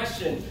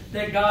direction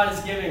that God is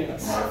giving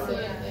us.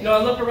 You know,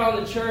 I look around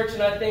the church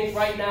and I think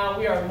right now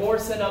we are more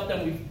set up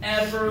than we've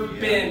ever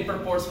been for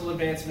forceful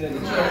advancement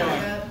in the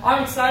church.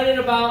 I'm excited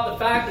about the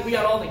fact that we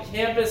got all the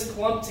campus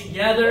clumped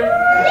together.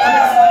 I'm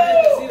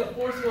excited to see the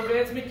forceful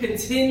advancement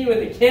continue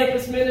in the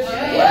campus ministry.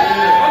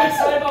 I'm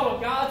excited about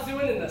what God's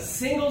doing in the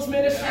singles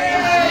ministry.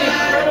 The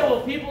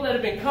incredible people that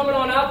have been coming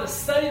on out to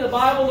study the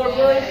Bible, Lord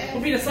willing,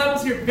 will be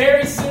disciples here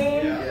very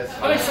soon.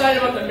 I'm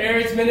excited about the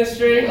marriage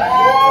ministry.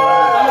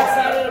 I'm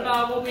excited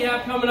about what we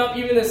have coming up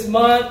even this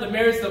month, the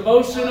marriage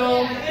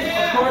devotional.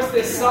 Of course,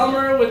 this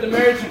summer with the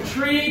marriage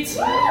retreat.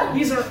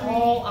 These are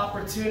all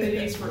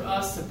opportunities for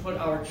us to put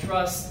our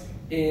trust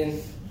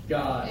in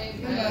God.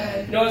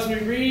 You know, as we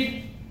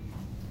read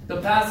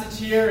the passage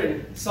here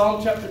in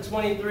Psalm chapter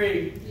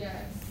 23,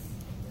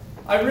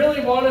 I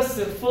really want us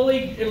to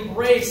fully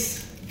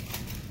embrace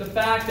the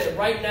fact that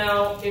right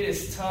now it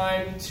is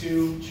time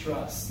to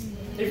trust.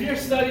 If you're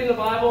studying the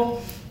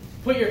Bible,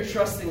 put your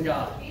trust in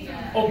God.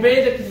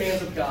 Obey the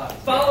commands of God.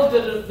 Follow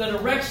the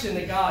direction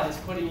that God is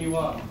putting you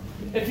on.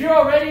 If you're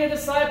already a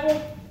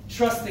disciple,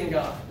 trust in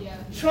God.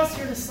 Trust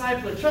your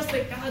discipler. Trust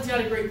that God's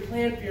got a great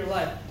plan for your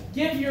life.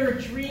 Give your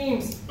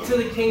dreams to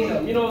the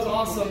kingdom. You know, it was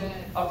awesome.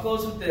 I'll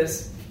close with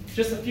this.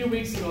 Just a few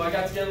weeks ago, I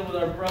got together with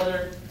our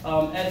brother,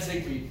 Ed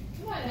Zigbee.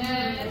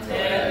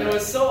 And it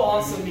was so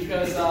awesome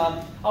because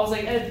I was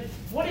like, Ed,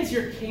 what is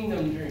your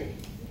kingdom dream?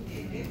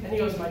 And he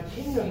goes, my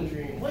kingdom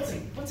dream? What's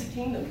a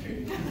kingdom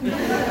dream?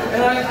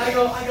 And I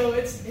go,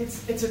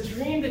 it's a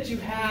dream that you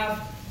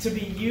have to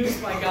be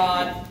used by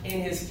God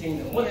in His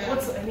kingdom.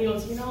 And he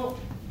goes, you know,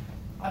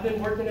 I've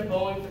been working at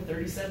Boeing for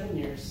 37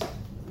 years.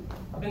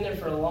 I've been there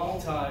for a long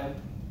time.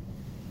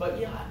 But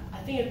yeah, I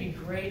think it'd be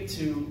great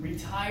to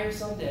retire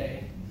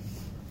someday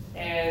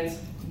and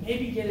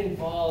maybe get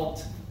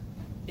involved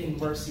in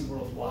Mercy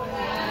Worldwide.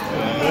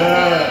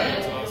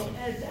 Ed,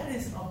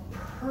 a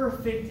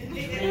perfect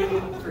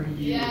dream for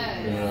you.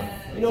 Yes.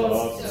 You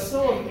know, That's it's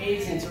so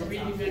amazing to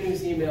read the Good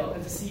News email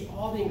and to see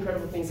all the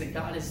incredible things that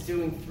God is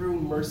doing through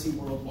Mercy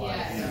Worldwide.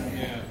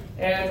 Yes.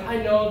 And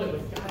I know that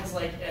with guys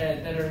like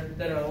Ed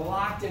that are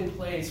locked in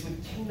place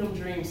with kingdom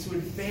dreams to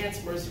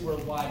advance Mercy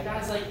Worldwide,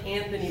 guys like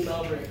Anthony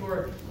Melbrick who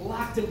are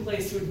locked in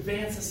place to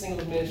advance the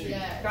singles ministry,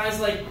 Yes. guys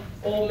like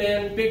old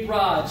man Big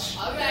Raj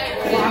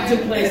Okay. locked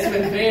in place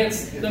to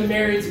advance the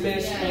marrieds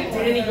ministry, and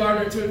Danny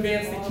Gardner to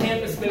advance the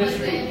campus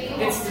ministry.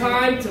 It's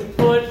time to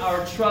put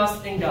our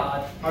trust in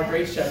God, our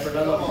great shepherd.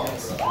 I love you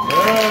guys.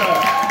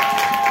 Yeah.